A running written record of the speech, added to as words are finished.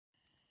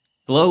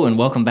Hello and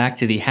welcome back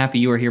to the Happy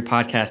You Are Here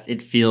podcast.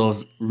 It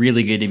feels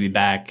really good to be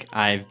back.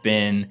 I've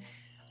been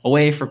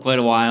away for quite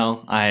a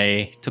while.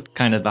 I took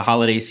kind of the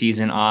holiday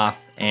season off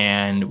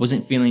and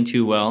wasn't feeling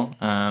too well.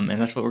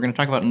 And that's what we're going to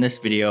talk about in this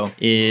video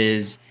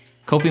is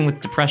coping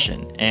with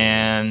depression.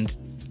 And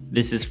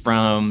this is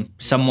from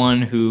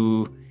someone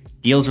who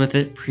deals with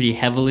it pretty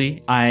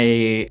heavily.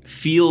 I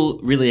feel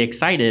really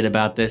excited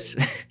about this,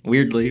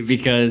 weirdly,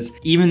 because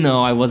even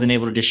though I wasn't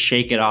able to just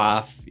shake it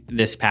off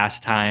this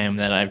past time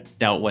that I've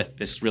dealt with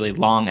this really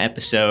long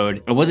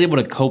episode, I was able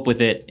to cope with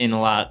it in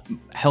a lot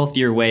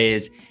healthier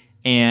ways.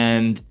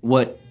 And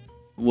what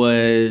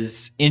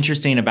was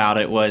interesting about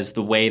it was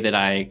the way that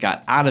I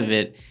got out of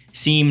it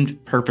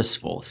seemed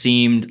purposeful,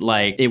 seemed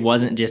like it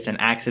wasn't just an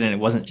accident. It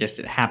wasn't just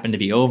it happened to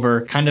be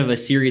over. Kind of a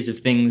series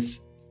of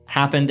things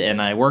happened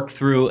and I worked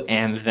through,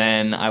 and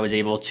then I was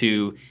able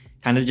to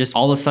kind of just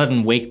all of a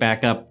sudden wake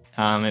back up.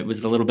 It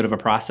was a little bit of a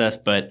process,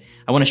 but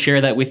I want to share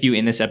that with you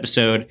in this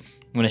episode.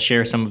 I'm going to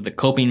share some of the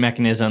coping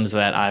mechanisms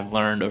that I've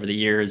learned over the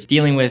years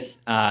dealing with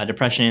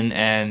depression.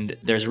 And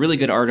there's a really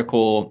good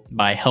article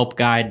by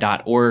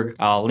helpguide.org.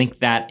 I'll link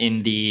that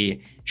in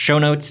the show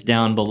notes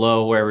down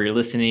below wherever you're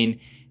listening,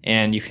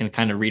 and you can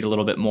kind of read a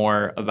little bit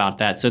more about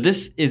that. So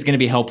this is going to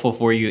be helpful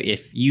for you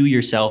if you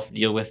yourself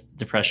deal with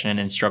depression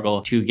and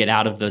struggle to get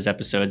out of those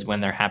episodes when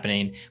they're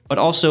happening. But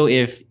also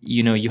if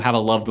you have a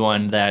loved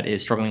one that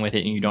is struggling with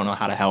it and you don't know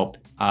how to help,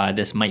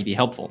 this might be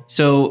helpful.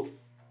 So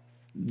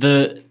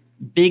the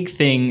big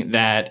thing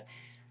that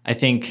I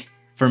think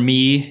for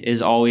me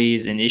is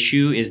always an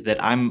issue is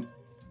that I'm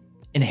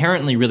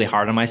inherently really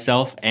hard on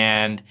myself.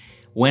 And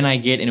when I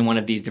get in one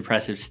of these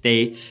depressive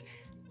states,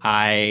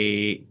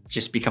 I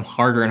just become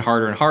harder and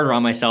harder and harder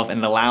on myself, and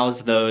it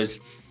allows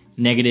those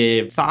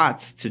negative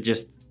thoughts to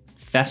just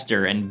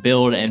fester and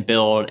build and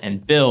build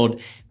and build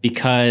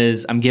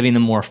because I'm giving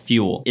them more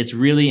fuel. It's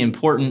really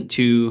important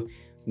to,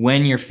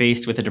 when you're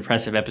faced with a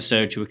depressive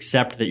episode, to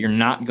accept that you're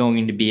not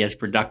going to be as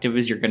productive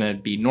as you're going to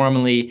be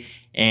normally.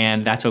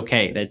 And that's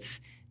okay.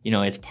 That's,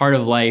 it's part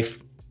of life.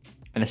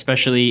 And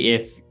especially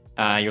if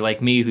you're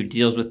like me, who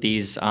deals with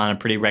these on a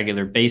pretty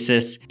regular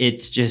basis,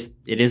 it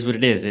is what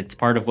it is. It's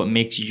part of what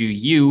makes you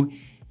you.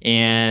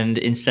 And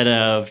instead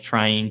of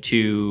trying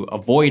to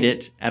avoid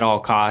it at all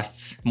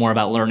costs, more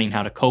about learning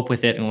how to cope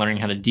with it and learning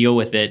how to deal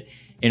with it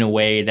in a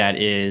way that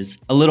is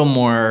a little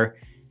more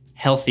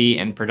healthy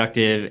and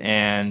productive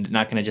and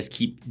not going to just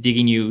keep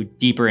digging you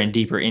deeper and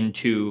deeper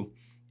into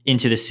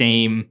the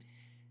same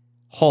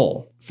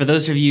hole. For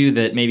those of you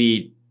that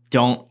maybe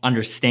don't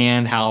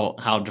understand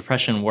how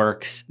depression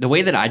works, the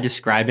way that I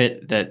describe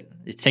it, that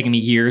it's taken me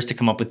years to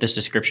come up with this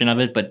description of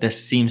it, but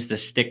this seems to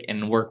stick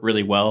and work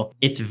really well.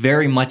 It's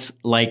very much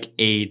like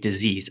a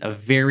disease, a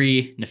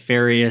very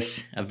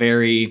nefarious, a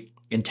very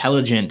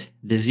intelligent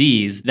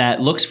disease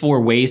that looks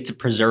for ways to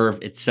preserve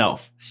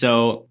itself.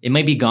 So it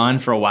might be gone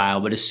for a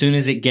while, but as soon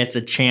as it gets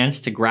a chance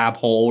to grab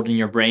hold in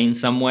your brain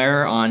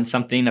somewhere on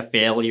something, a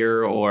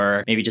failure,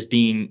 or maybe just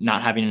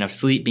not having enough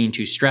sleep, being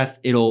too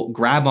stressed, it'll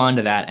grab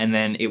onto that, and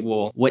then it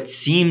will, what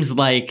seems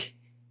like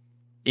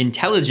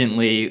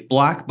intelligently,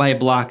 block by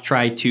block,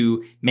 try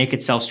to make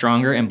itself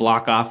stronger and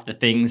block off the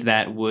things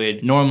that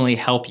would normally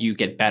help you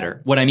get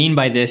better. What I mean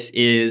by this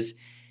is,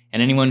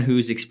 and anyone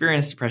who's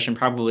experienced depression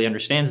probably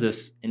understands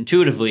this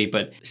intuitively,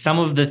 but some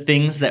of the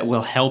things that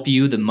will help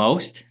you the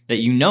most, that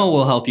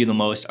will help you the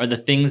most, are the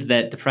things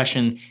that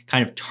depression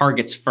kind of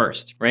targets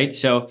first, right?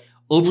 So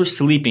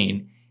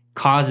oversleeping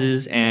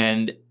causes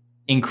and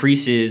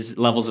increases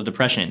levels of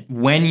depression.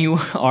 When you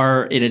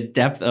are in a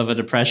depth of a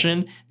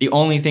depression, the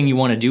only thing you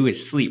want to do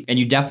is sleep. And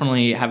you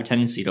definitely have a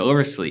tendency to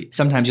oversleep.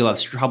 Sometimes you'll have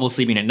trouble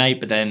sleeping at night,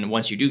 but then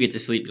once you do get to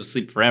sleep, you'll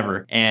sleep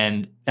forever.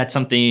 And that's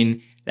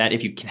something that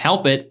if you can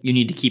help it, you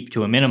need to keep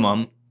to a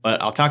minimum.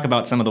 But I'll talk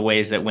about some of the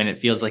ways that when it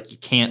feels like you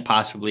can't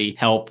possibly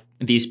help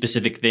these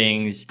specific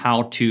things,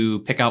 how to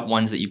pick out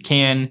ones that you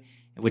can,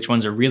 which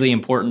ones are really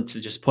important to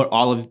just put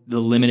all of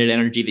the limited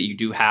energy that you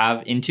do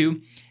have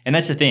into. And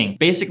that's the thing.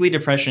 Basically,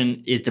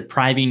 depression is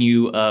depriving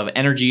you of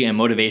energy and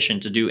motivation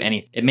to do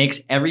anything. It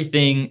makes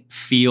everything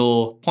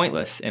feel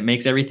pointless. It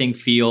makes everything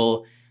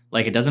feel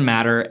like it doesn't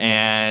matter.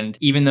 And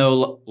even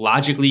though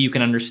logically you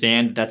can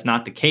understand that's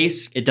not the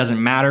case, it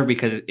doesn't matter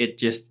because it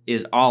just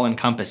is all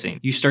encompassing.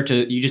 You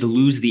just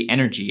lose the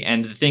energy.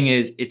 And the thing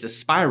is, it's a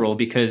spiral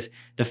because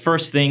the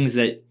first things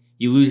that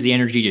you lose the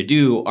energy to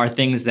do are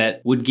things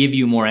that would give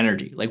you more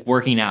energy, like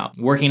working out.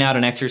 Working out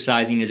and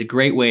exercising is a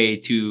great way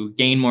to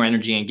gain more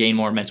energy and gain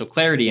more mental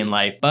clarity in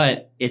life,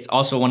 but it's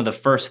also one of the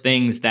first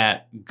things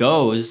that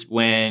goes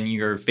when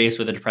you're faced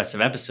with a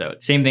depressive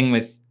episode. Same thing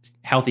with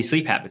healthy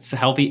sleep habits. So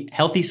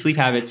healthy sleep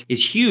habits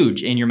is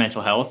huge in your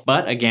mental health,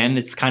 but again,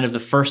 it's kind of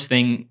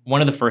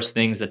one of the first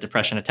things that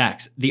depression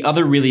attacks. The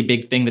other really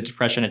big thing that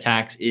depression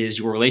attacks is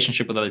your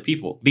relationship with other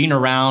people. Being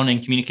around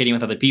and communicating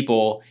with other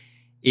people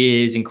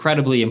is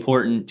incredibly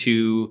important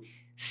to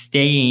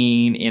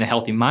staying in a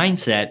healthy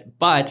mindset,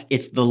 but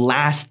it's the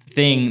last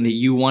thing that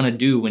you want to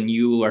do when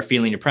you are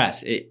feeling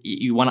depressed.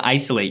 You want to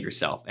isolate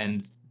yourself.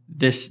 And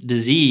this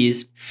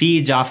disease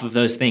feeds off of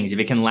those things. If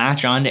it can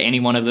latch on to any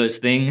one of those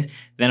things,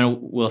 then it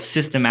will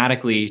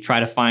systematically try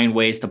to find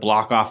ways to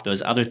block off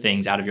those other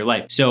things out of your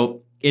life.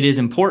 So it is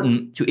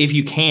important to, if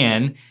you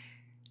can,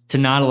 to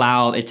not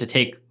allow it to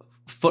take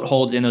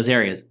footholds in those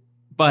areas.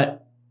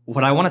 But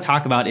what I want to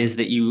talk about is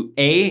that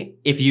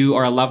if you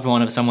are a loved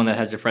one of someone that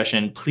has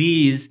depression,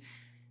 please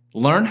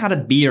learn how to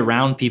be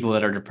around people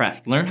that are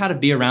depressed. Learn how to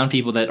be around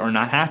people that are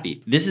not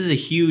happy. This is a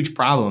huge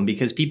problem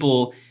because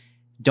people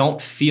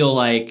don't feel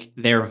like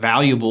they're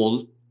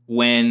valuable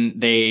when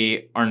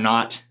they are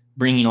not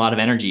bringing a lot of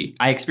energy.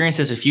 I experienced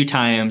this a few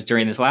times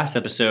during this last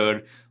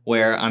episode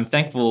where I'm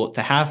thankful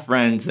to have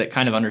friends that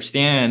kind of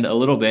understand a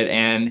little bit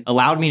and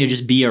allowed me to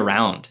just be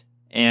around.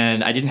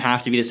 And I didn't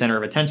have to be the center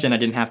of attention. I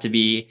didn't have to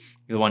be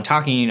the one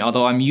talking,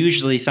 although I'm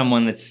usually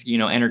someone that's,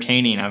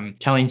 entertaining. I'm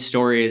telling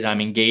stories,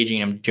 I'm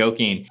engaging, I'm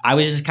joking. I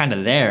was just kind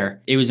of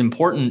there. It was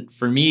important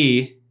for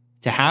me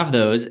to have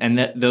those, and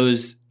that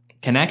those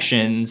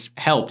connections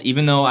helped,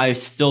 even though I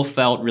still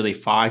felt really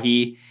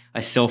foggy. I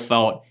still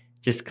felt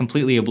just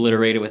completely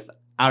obliterated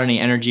without any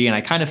energy, and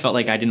I kind of felt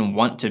like I didn't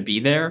want to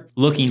be there.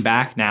 Looking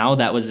back now,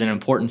 that was an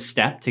important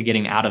step to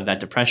getting out of that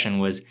depression,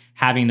 was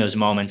having those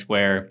moments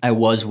where I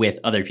was with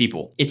other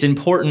people. It's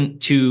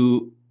important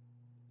to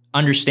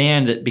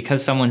understand that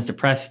because someone's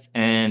depressed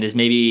and is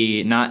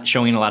maybe not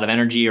showing a lot of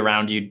energy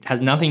around you,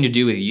 has nothing to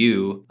do with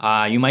you.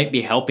 You might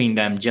be helping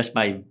them just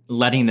by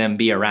letting them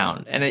be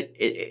around. And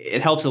it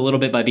helps a little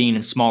bit by being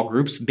in small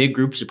groups. Big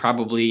groups are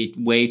probably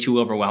way too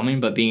overwhelming,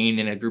 but being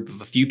in a group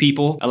of a few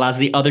people allows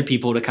the other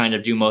people to kind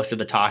of do most of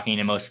the talking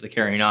and most of the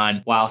carrying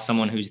on, while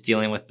someone who's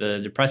dealing with the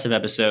depressive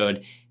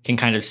episode can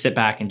kind of sit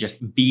back and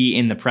just be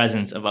in the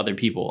presence of other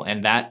people.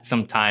 And that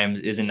sometimes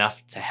is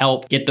enough to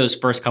help get those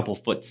first couple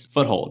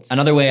footholds.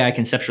 Another way I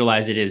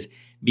conceptualize it is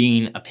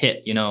being a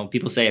pit.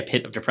 People say a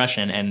pit of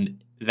depression,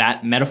 and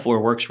that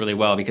metaphor works really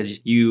well because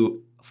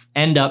you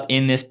end up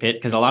in this pit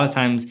because a lot of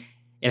times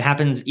it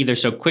happens either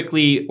so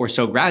quickly or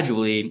so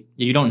gradually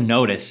that you don't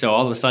notice. So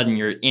all of a sudden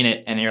you're in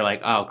it and you're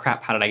like, oh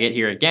crap, how did I get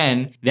here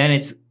again? Then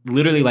it's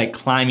literally like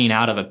climbing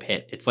out of a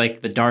pit. It's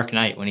like the Dark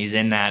Knight when he's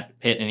in that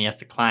pit and he has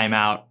to climb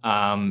out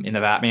in the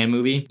Batman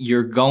movie.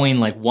 You're going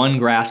like one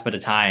grasp at a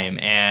time,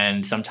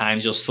 and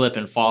sometimes you'll slip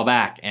and fall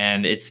back,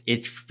 and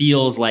it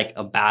feels like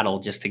a battle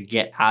just to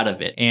get out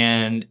of it.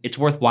 And it's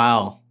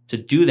worthwhile to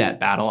do that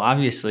battle.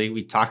 Obviously,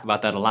 we talk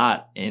about that a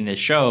lot in this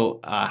show,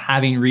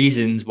 having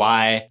reasons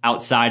why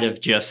outside of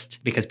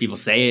just because people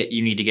say it,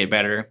 you need to get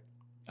better,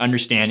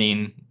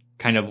 understanding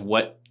kind of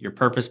what your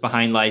purpose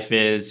behind life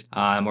is,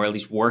 or at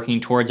least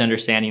working towards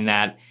understanding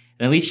that,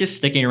 and at least just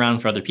sticking around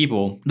for other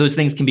people. Those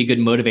things can be good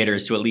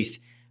motivators to at least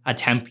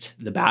attempt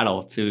the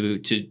battle, to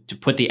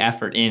put the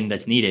effort in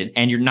that's needed.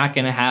 And you're not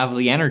going to have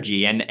the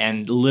energy,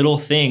 and little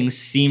things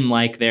seem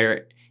like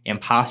they're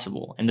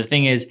impossible. And the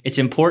thing is, it's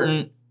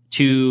important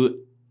to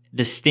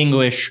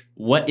distinguish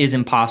what is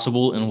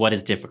impossible and what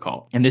is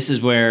difficult. And this is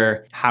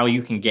where how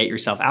you can get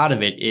yourself out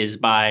of it is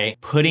by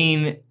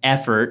putting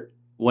effort,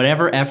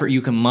 whatever effort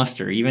you can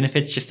muster, even if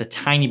it's just a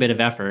tiny bit of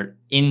effort,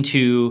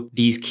 into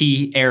these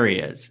key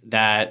areas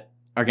that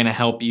are going to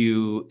help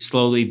you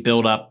slowly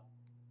build up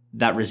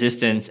that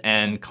resistance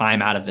and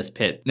climb out of this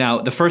pit.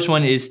 Now, the first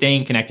one is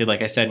staying connected,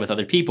 like I said, with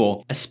other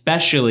people,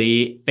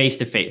 especially face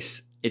to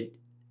face. It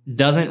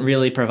doesn't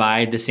really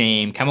provide the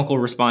same chemical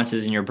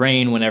responses in your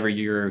brain whenever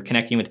you're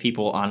connecting with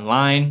people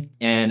online,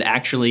 and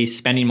actually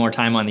spending more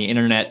time on the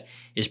internet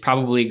is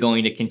probably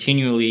going to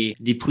continually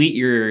deplete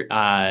your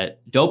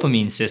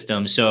dopamine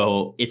system.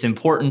 So it's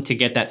important to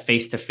get that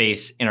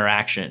face-to-face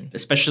interaction,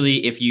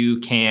 especially if you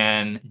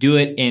can do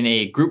it in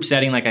a group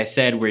setting, like I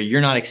said, where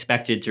you're not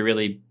expected to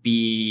really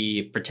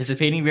be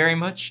participating very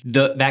much.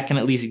 That can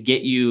at least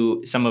get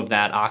you some of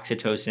that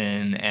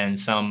oxytocin and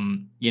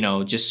some,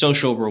 just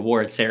social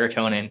reward,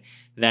 serotonin,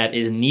 that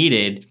is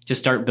needed to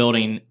start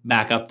building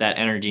back up that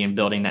energy and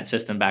building that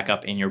system back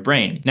up in your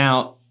brain.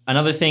 Now,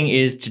 another thing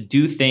is to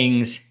do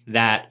things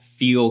that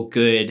feel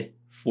good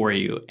for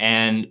you.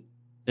 And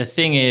the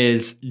thing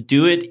is,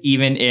 do it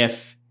even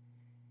if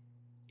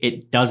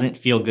it doesn't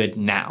feel good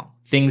now.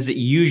 Things that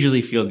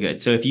usually feel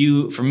good. So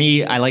for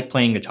me, I like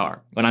playing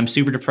guitar. When I'm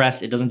super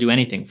depressed, it doesn't do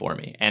anything for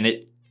me. And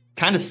it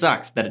kind of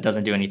sucks that it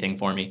doesn't do anything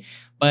for me.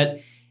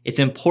 But it's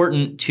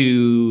important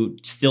to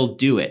still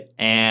do it.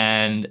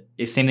 And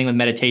the same thing with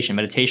meditation.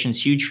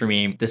 Meditation's huge for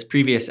me. This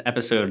previous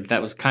episode,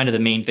 that was kind of the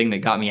main thing that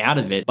got me out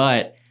of it.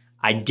 But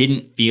I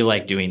didn't feel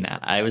like doing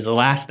that. It was the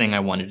last thing I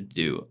wanted to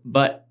do.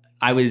 But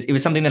it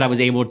was something that I was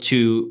able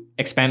to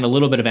expend a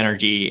little bit of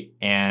energy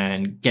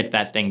and get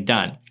that thing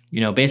done.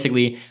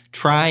 Basically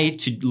try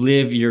to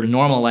live your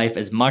normal life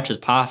as much as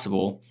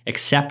possible,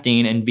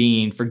 accepting and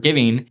being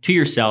forgiving to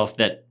yourself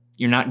that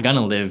you're not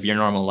gonna live your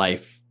normal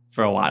life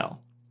for a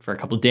while. For a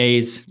couple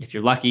days, if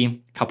you're lucky,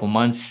 a couple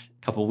months,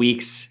 a couple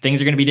weeks,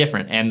 things are gonna be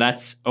different, and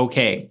that's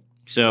okay.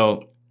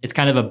 So it's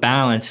kind of a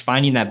balance,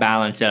 finding that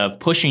balance of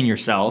pushing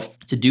yourself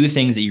to do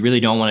things that you really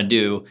don't want to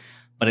do,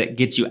 but it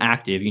gets you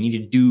active. You need to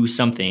do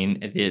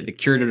something. The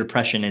cure to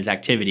depression is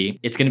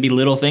activity. It's going to be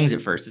little things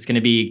at first. It's going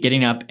to be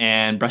getting up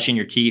and brushing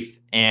your teeth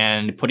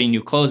and putting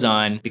new clothes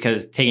on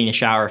because taking a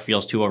shower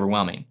feels too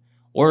overwhelming.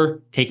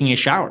 Or taking a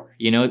shower,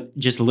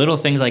 just little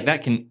things like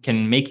that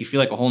can make you feel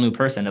like a whole new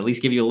person, at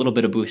least give you a little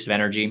bit of boost of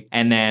energy,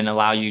 and then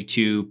allow you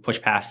to push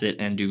past it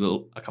and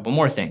do a couple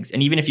more things.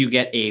 And even if you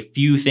get a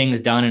few things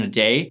done in a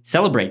day,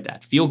 celebrate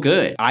that. Feel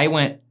good. I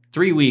went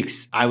 3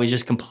 weeks, I was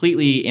just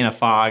completely in a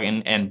fog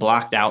and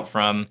blocked out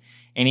from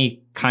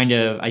any kind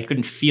of, I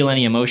couldn't feel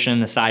any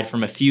emotion aside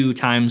from a few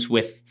times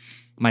with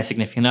my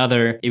significant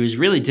other. It was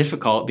really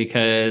difficult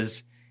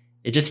because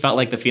it just felt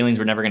like the feelings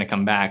were never going to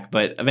come back,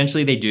 but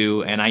eventually they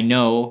do. And I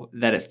know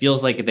that it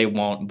feels like they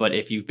won't, but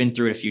if you've been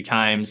through it a few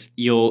times,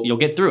 you'll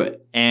get through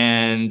it.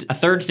 And a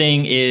third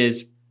thing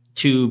is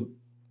to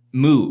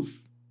move.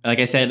 Like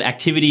I said,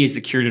 activity is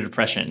the cure to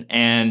depression.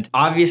 And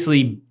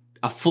obviously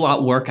a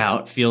full-out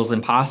workout feels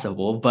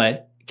impossible,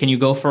 but can you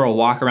go for a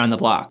walk around the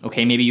block?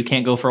 Okay, maybe you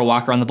can't go for a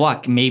walk around the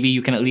block. Maybe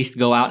you can at least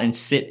go out and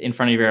sit in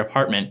front of your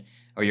apartment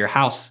or your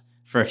house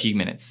for a few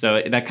minutes.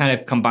 So that kind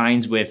of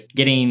combines with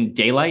getting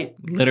daylight,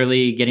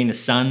 literally getting the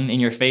sun in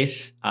your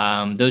face.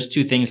 Those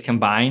two things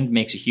combined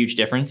makes a huge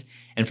difference.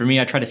 And for me,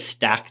 I try to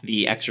stack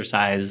the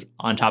exercise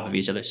on top of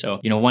each other.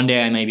 So, one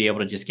day I may be able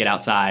to just get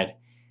outside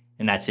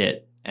and that's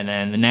it. And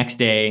then the next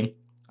day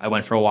I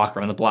went for a walk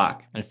around the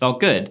block and it felt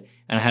good.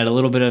 And I had a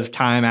little bit of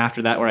time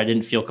after that where I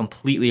didn't feel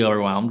completely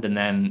overwhelmed, and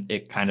then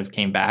it kind of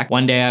came back.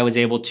 One day I was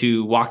able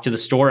to walk to the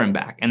store and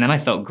back, and then I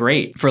felt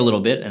great for a little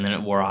bit, and then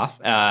it wore off.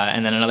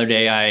 And then another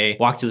day I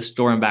walked to the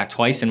store and back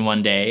twice in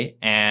one day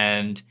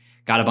and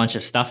got a bunch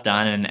of stuff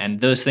done, and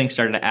those things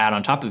started to add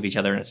on top of each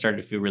other, and it started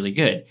to feel really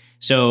good.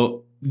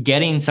 So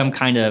getting some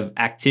kind of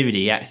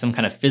activity, some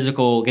kind of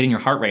physical, getting your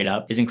heart rate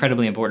up is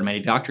incredibly important.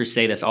 Many doctors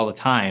say this all the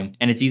time,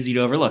 and it's easy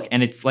to overlook.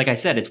 And it's, like I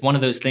said, it's one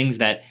of those things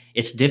that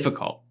it's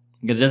difficult.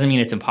 It doesn't mean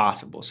it's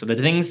impossible. So the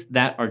things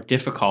that are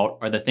difficult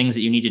are the things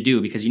that you need to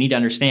do, because you need to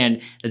understand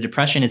that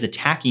depression is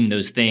attacking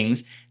those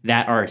things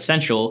that are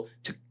essential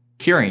to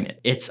curing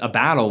it. It's a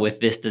battle with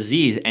this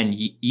disease, and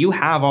you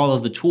have all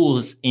of the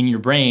tools in your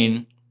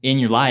brain, in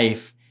your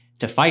life,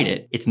 to fight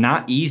it. It's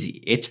not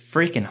easy. It's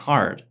freaking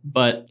hard.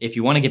 But if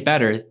you want to get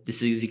better,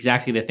 this is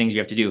exactly the things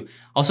you have to do.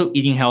 Also,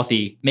 eating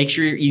healthy. Make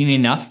sure you're eating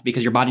enough,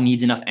 because your body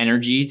needs enough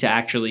energy to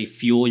actually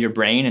fuel your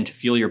brain and to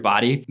fuel your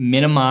body.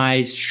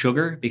 Minimize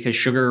sugar, because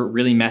sugar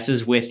really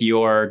messes with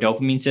your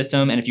dopamine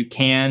system. And if you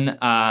can,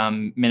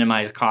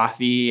 minimize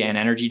coffee and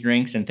energy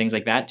drinks and things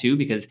like that too,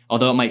 because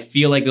although it might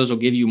feel like those will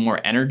give you more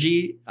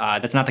energy,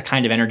 that's not the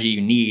kind of energy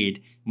you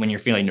need when you're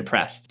feeling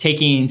depressed.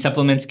 Taking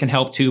supplements can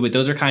help too, but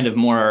those are kind of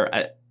more,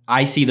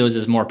 I see those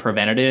as more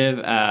preventative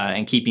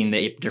and keeping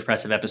the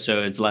depressive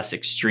episodes less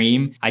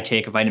extreme. I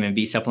take a vitamin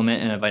B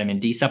supplement and a vitamin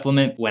D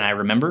supplement when I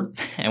remember.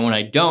 And when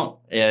I don't,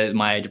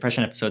 my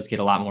depression episodes get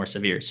a lot more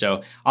severe.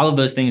 So all of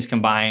those things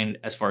combined,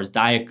 as far as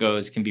diet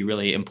goes, can be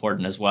really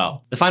important as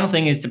well. The final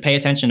thing is to pay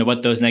attention to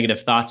what those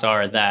negative thoughts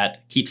are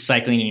that keep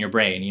cycling in your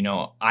brain.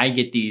 I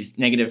get these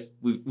negative,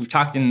 we've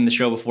talked in the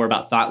show before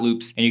about thought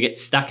loops, and you get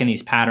stuck in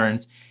these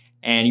patterns.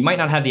 And you might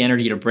not have the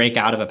energy to break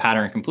out of a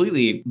pattern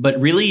completely, but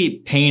really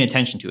paying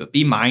attention to it,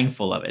 be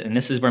mindful of it. And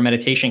this is where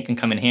meditation can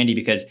come in handy,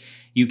 because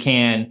you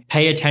can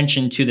pay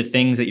attention to the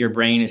things that your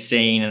brain is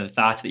saying and the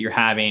thoughts that you're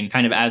having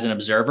kind of as an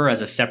observer,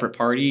 as a separate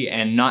party,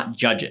 and not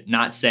judge it,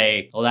 not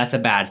say, oh, that's a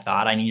bad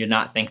thought. I need to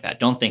not think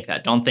that. Don't think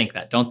that. Don't think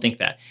that. Don't think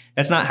that.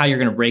 That's not how you're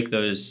going to break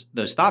those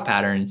thought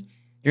patterns.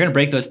 You're going to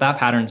break those thought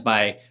patterns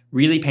by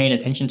really paying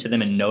attention to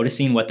them and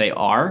noticing what they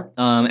are.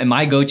 And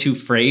my go-to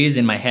phrase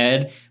in my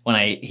head when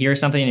I hear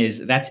something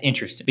is, that's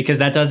interesting, because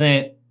that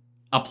doesn't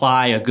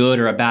apply a good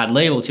or a bad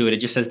label to it. It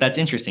just says, that's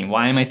interesting.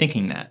 Why am I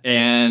thinking that?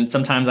 And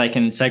sometimes I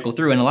can cycle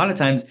through, and a lot of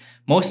times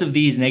most of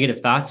these negative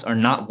thoughts are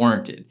not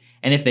warranted.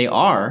 And if they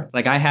are,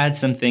 like I had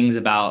some things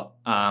about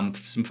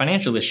some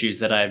financial issues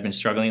that I've been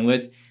struggling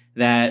with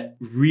that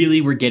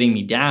really were getting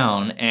me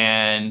down,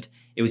 and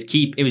it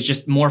was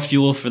just more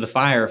fuel for the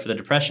fire for the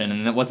depression.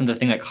 And that wasn't the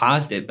thing that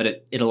caused it,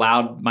 but it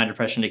allowed my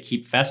depression to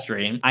keep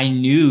festering. I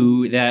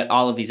knew that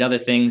all of these other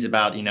things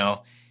about,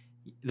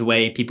 the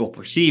way people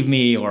perceive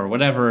me or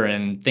whatever,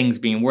 and things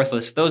being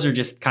worthless, those are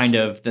just kind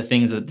of the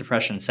things that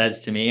depression says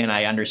to me. And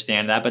I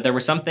understand that, but there were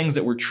some things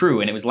that were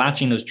true, and it was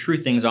latching those true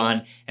things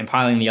on and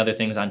piling the other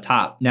things on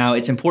top. Now,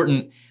 it's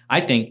important,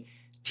 I think,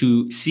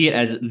 to see it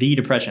as the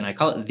depression. I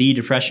call it the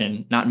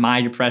depression, not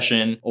my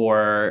depression,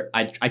 or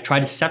I try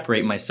to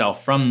separate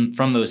myself from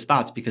those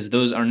thoughts, because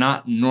those are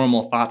not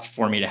normal thoughts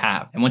for me to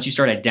have. And once you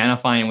start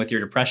identifying with your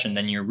depression,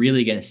 then you're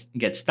really going to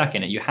get stuck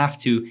in it. You have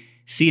to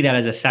see that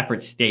as a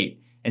separate state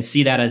and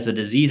see that as a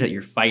disease that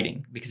you're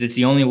fighting, because it's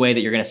the only way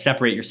that you're going to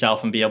separate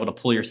yourself and be able to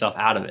pull yourself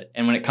out of it.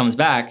 And when it comes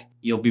back,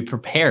 you'll be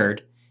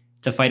prepared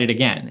to fight it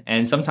again.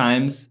 And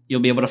sometimes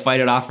you'll be able to fight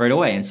it off right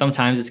away. And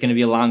sometimes it's going to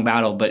be a long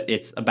battle, but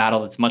it's a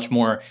battle that's much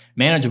more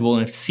manageable,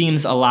 and it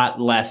seems a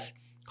lot less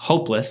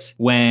hopeless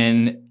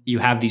when you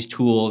have these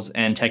tools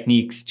and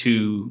techniques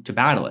to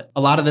battle it.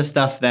 A lot of the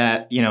stuff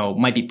that,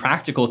 might be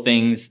practical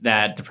things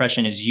that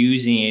depression is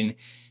using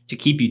to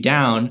keep you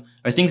down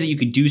are things that you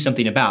could do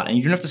something about. And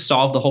you don't have to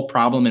solve the whole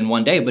problem in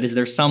one day, but is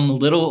there some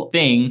little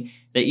thing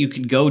that you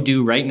could go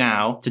do right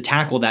now to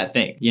tackle that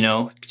thing,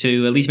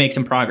 to at least make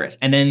some progress,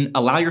 and then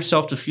allow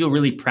yourself to feel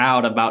really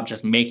proud about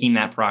just making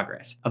that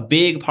progress. A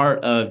big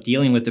part of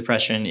dealing with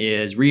depression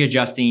is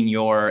readjusting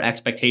your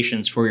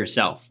expectations for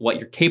yourself. What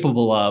you're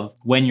capable of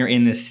when you're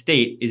in this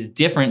state is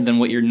different than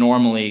what you're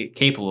normally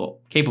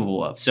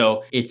capable of.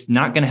 So it's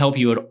not going to help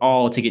you at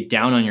all to get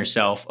down on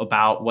yourself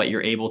about what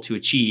you're able to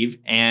achieve.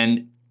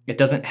 And it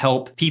doesn't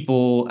help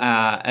people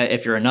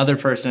if you're another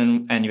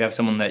person and you have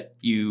someone that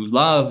you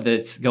love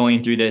that's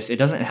going through this. It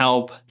doesn't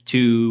help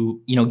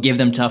to give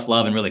them tough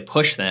love and really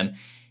push them.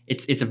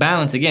 It's a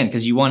balance again,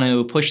 because you want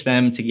to push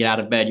them to get out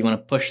of bed. You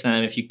want to push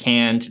them if you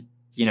can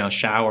to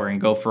shower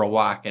and go for a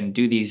walk and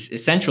do these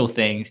essential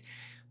things.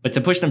 But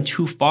to push them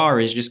too far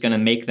is just going to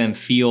make them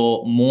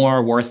feel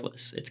more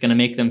worthless. It's going to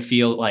make them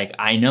feel like,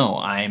 I know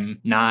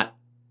I'm not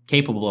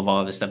capable of all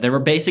of this stuff. They're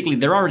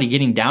already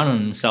getting down on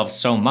themselves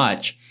so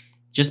much.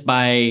 Just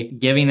by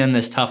giving them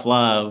this tough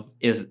love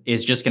is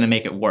just going to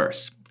make it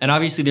worse. And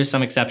obviously there's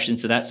some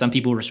exceptions to that. Some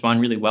people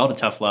respond really well to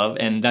tough love.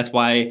 And that's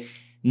why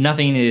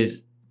nothing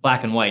is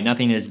black and white.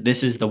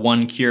 This is the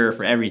one cure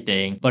for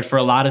everything. But for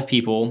a lot of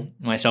people,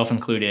 myself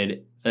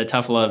included, the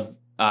tough love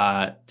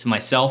to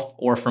myself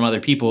or from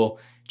other people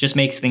just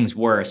makes things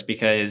worse,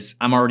 because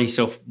I'm already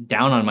so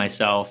down on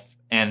myself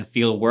and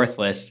feel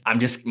worthless.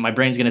 My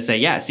brain's going to say,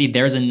 yeah, see,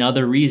 there's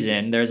another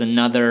reason. There's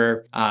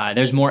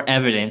more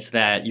evidence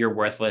that you're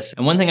worthless.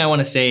 And one thing I want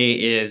to say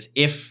is,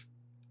 if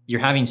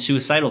you're having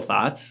suicidal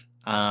thoughts,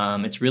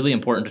 it's really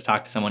important to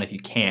talk to someone if you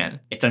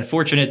can. It's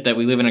unfortunate that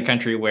we live in a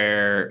country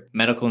where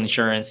medical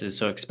insurance is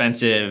so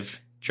expensive.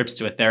 Trips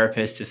to a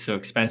therapist is so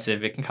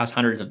expensive. It can cost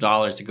hundreds of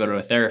dollars to go to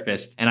a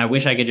therapist. And I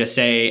wish I could just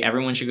say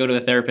everyone should go to a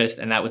therapist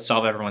and that would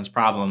solve everyone's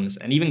problems.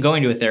 And even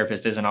going to a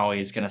therapist isn't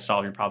always going to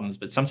solve your problems,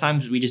 but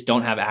sometimes we just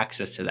don't have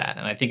access to that.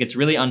 And I think it's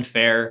really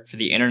unfair for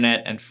the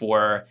internet and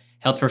for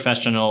health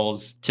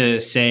professionals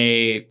to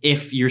say,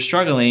 if you're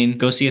struggling,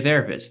 go see a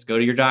therapist, go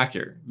to your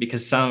doctor.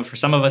 Because for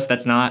some of us,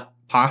 that's not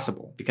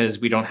possible because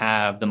we don't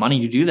have the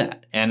money to do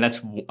that. And that's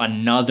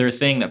another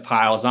thing that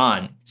piles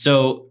on.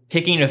 So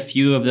picking a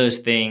few of those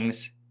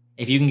things,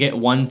 if you can get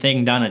one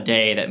thing done a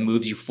day that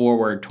moves you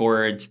forward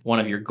towards one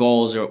of your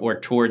goals or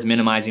towards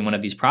minimizing one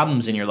of these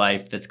problems in your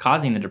life that's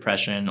causing the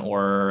depression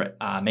or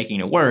making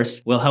it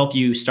worse, will help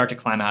you start to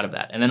climb out of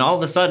that. And then all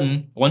of a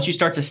sudden, once you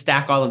start to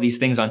stack all of these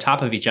things on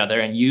top of each other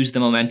and use the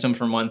momentum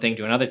from one thing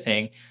to another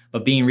thing,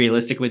 but being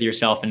realistic with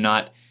yourself and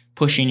not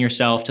pushing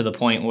yourself to the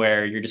point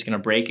where you're just going to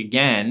break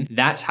again,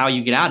 that's how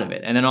you get out of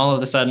it. And then all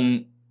of a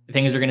sudden,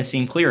 things are going to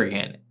seem clear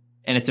again.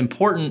 And it's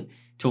important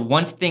to,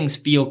 once things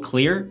feel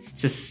clear,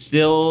 to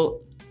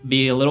still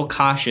be a little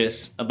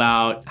cautious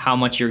about how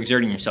much you're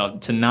exerting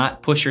yourself, to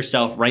not push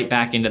yourself right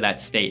back into that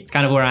state. It's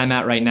kind of where I'm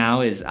at right now.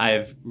 Is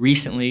I've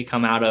recently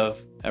come out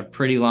of a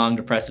pretty long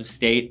depressive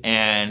state,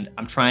 and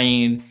I'm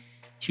trying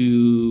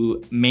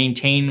to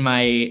maintain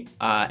my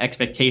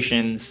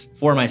expectations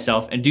for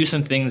myself and do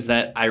some things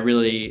that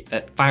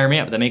fire me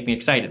up, that make me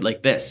excited,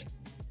 like this.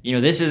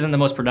 This isn't the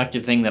most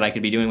productive thing that I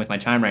could be doing with my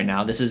time right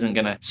now. This isn't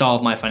going to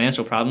solve my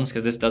financial problems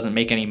because this doesn't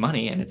make any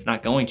money, and it's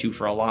not going to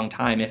for a long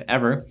time, if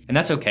ever. And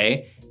that's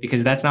okay,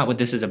 because that's not what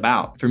this is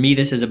about. For me,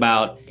 this is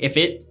about, if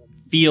it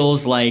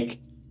feels like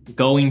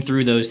going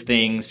through those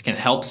things can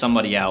help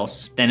somebody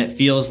else, then it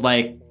feels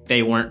like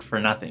they weren't for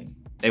nothing.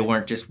 They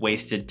weren't just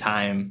wasted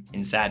time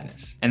in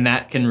sadness. And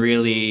that can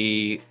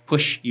really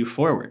push you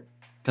forward,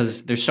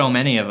 because there's so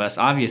many of us.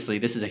 Obviously,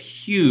 this is a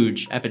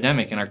huge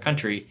epidemic in our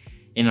country,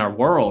 in our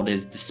world,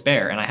 is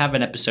despair. And I have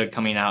an episode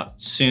coming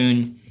out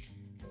soon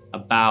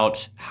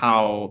about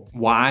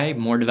why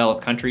more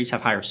developed countries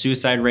have higher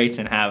suicide rates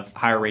and have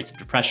higher rates of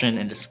depression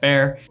and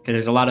despair, because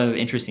there's a lot of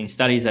interesting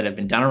studies that have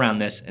been done around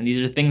this. And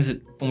these are things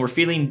that, when we're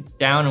feeling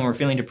down and we're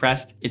feeling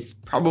depressed, it's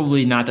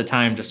probably not the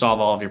time to solve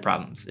all of your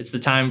problems. It's the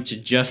time to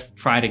just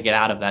try to get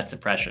out of that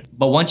depression.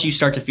 But once you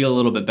start to feel a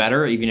little bit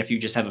better, even if you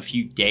just have a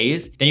few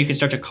days, then you can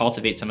start to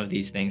cultivate some of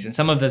these things. And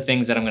some of the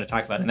things that I'm going to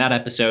talk about in that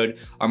episode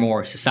are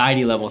more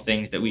society level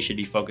things that we should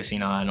be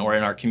focusing on, or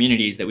in our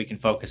communities that we can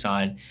focus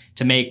on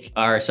to make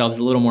ourselves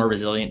a little more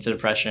resilient to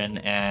depression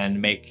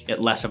and make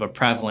it less of a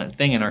prevalent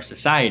thing in our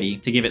society,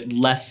 to give it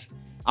less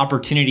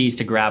opportunities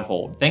to grab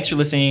hold. Thanks for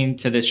listening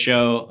to this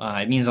show.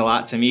 It means a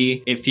lot to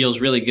me. It feels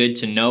really good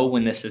to know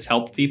when this has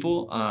helped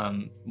people.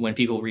 When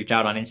people reach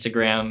out on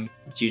Instagram,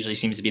 it usually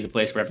seems to be the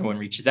place where everyone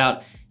reaches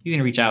out. You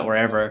can reach out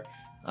wherever.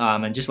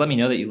 And just let me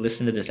know that you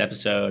listened to this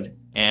episode,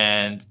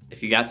 and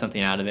if you got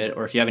something out of it,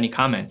 or if you have any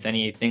comments,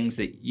 any things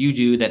that you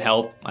do that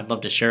help, I'd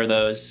love to share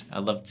those.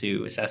 I'd love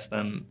to assess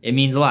them. It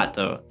means a lot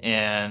though.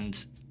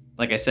 And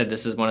like I said,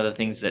 this is one of the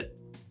things that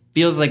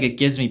feels like it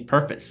gives me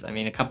purpose. I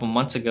mean, a couple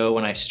months ago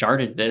when I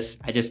started this,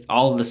 I just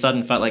all of a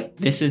sudden felt like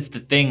this is the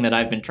thing that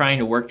I've been trying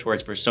to work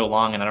towards for so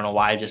long, and I don't know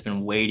why I've just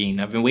been waiting.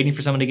 I've been waiting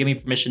for someone to give me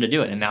permission to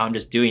do it, and now I'm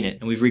just doing it.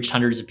 And we've reached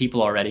hundreds of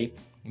people already.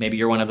 Maybe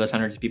you're one of those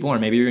hundreds of people, or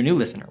maybe you're a new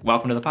listener.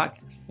 Welcome to the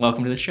podcast.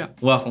 Welcome to the show.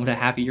 Welcome to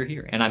Happy You're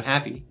Here. And I'm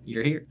happy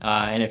you're here.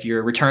 And if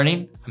you're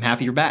returning, I'm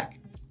happy you're back.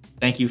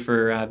 Thank you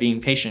for being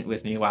patient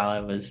with me while I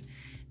was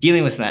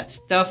dealing with that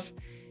stuff.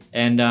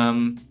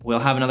 And we'll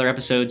have another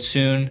episode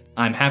soon.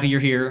 I'm happy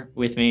you're here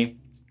with me.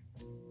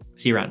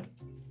 See you around.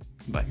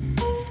 Bye.